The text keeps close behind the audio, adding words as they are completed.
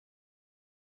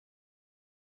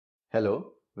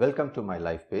Hello, welcome to my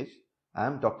LifePage. I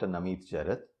am Dr. Nameet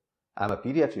Jerath. I am a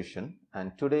pediatrician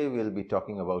and today we will be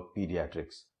talking about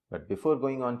pediatrics. But before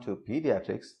going on to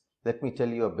pediatrics, let me tell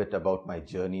you a bit about my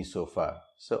journey so far.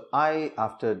 So I,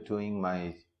 after doing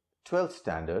my 12th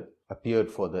standard,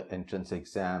 appeared for the entrance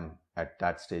exam at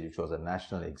that stage, which was a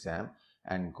national exam,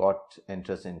 and got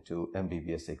entrance into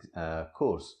MBBS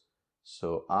course.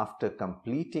 So after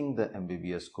completing the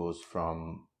MBBS course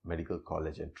from Medical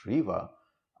College at Riva,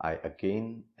 I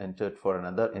again entered for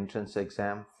another entrance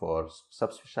exam for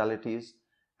subspecialties.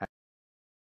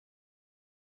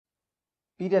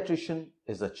 Pediatrician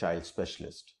is a child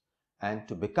specialist, and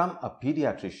to become a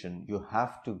pediatrician, you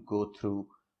have to go through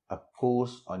a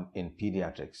course in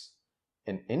pediatrics.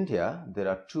 In India, there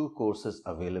are two courses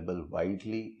available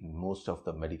widely in most of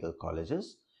the medical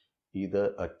colleges,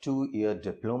 either a 2-year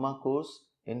diploma course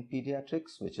in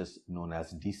pediatrics, which is known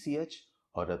as DCH,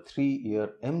 or a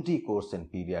 3-year MD course in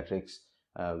pediatrics,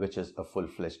 which is a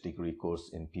full-fledged degree course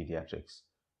in pediatrics.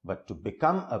 But to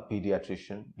become a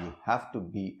pediatrician, you have to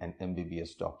be an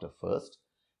MBBS doctor first.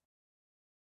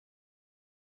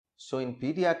 So in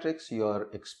pediatrics, you are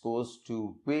exposed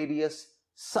to various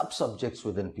sub-subjects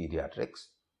within pediatrics.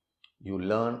 You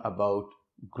learn about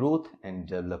growth and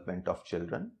development of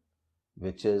children,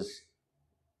 which is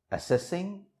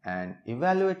assessing and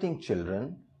evaluating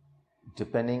children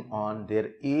depending on their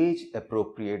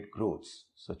age-appropriate growths.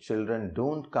 So children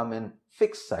don't come in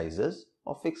fixed sizes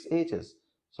or fixed ages.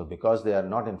 So because they are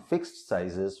not in fixed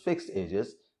sizes, fixed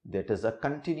ages, that is a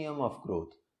continuum of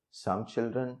growth. Some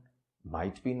children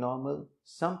might be normal.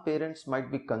 Some parents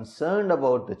might be concerned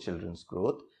about the children's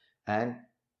growth. And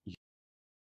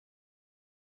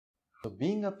so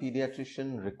being a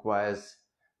pediatrician requires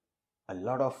a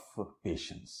lot of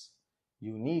patience.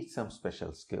 You need some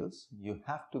special skills. You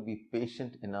have to be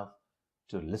patient enough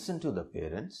to listen to the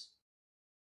parents.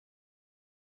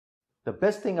 The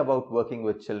best thing about working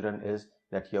with children is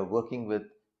that you're working with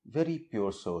very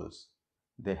pure souls.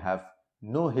 They have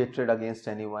no hatred against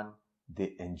anyone.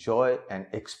 They enjoy and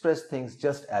express things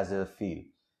just as they feel.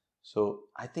 So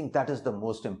I think that is the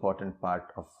most important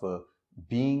part of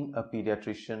being a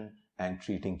pediatrician and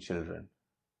treating children.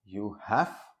 You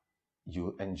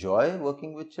enjoy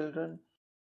working with children.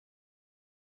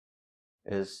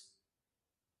 Is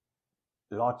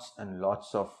lots and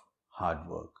lots of hard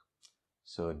work.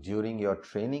 So during your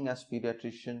training as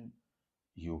pediatrician,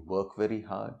 you work very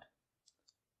hard.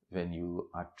 When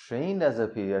you are trained as a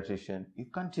pediatrician, you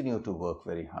continue to work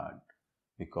very hard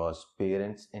because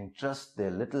parents entrust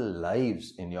their little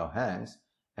lives in your hands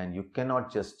and you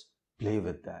cannot just play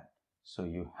with that. So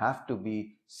you have to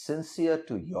be sincere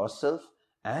to yourself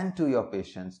and to your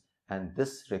patients, and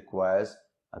this requires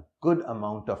a good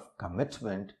amount of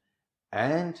commitment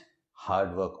and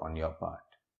hard work on your part.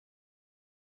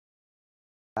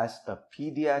 As a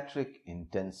pediatric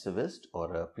intensivist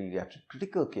or a pediatric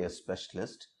critical care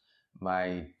specialist,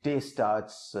 my day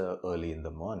starts early in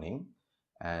the morning,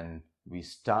 and we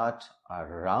start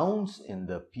our rounds in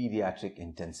the pediatric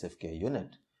intensive care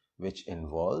unit, which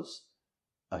involves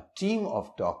a team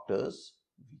of doctors.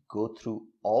 We go through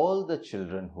all the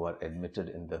children who are admitted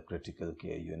in the critical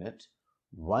care unit,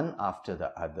 one after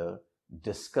the other,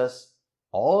 discuss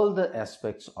all the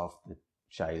aspects of the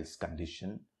child's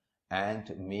condition and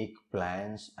make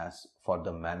plans as for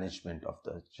the management of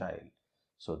the child.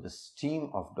 So this team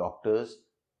of doctors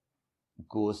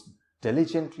goes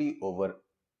diligently over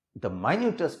the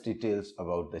minutest details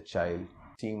about the child.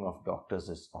 Team of doctors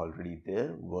is already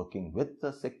there working with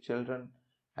the sick children,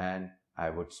 and I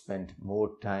would spend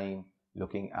more time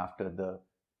looking after the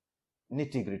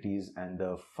nitty-gritties and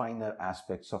the finer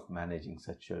aspects of managing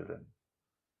such children.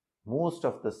 Most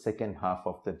of the second half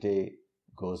of the day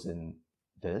goes in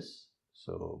this.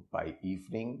 So by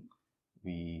evening,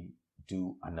 we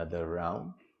do another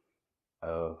round,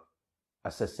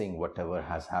 assessing whatever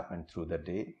has happened through the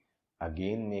day.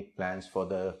 Again, make plans for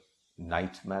the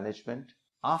night management.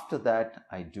 After that,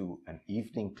 I do an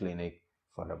evening clinic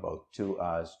for about 2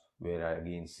 hours, where I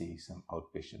again see some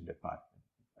outpatient department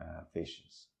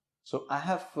patients. So I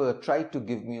have tried to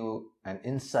give you an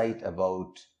insight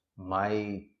about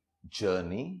my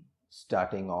journey,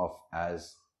 starting off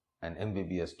as an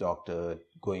MBBS doctor,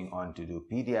 going on to do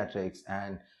pediatrics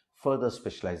and further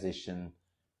specialization.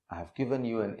 I have given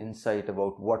you an insight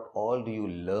about what all do you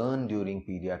learn during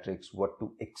pediatrics, what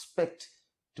to expect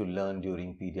to learn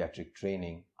during pediatric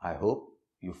training. I hope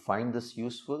you find this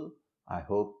useful. I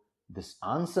hope this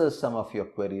answers some of your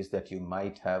queries that you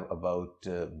might have about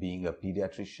being a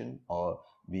pediatrician or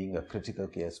being a critical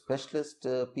care specialist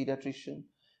pediatrician.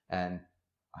 And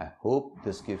I hope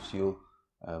this gives you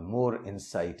more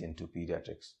insight into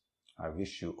pediatrics. I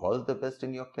wish you all the best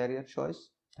in your career choice.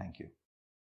 Thank you.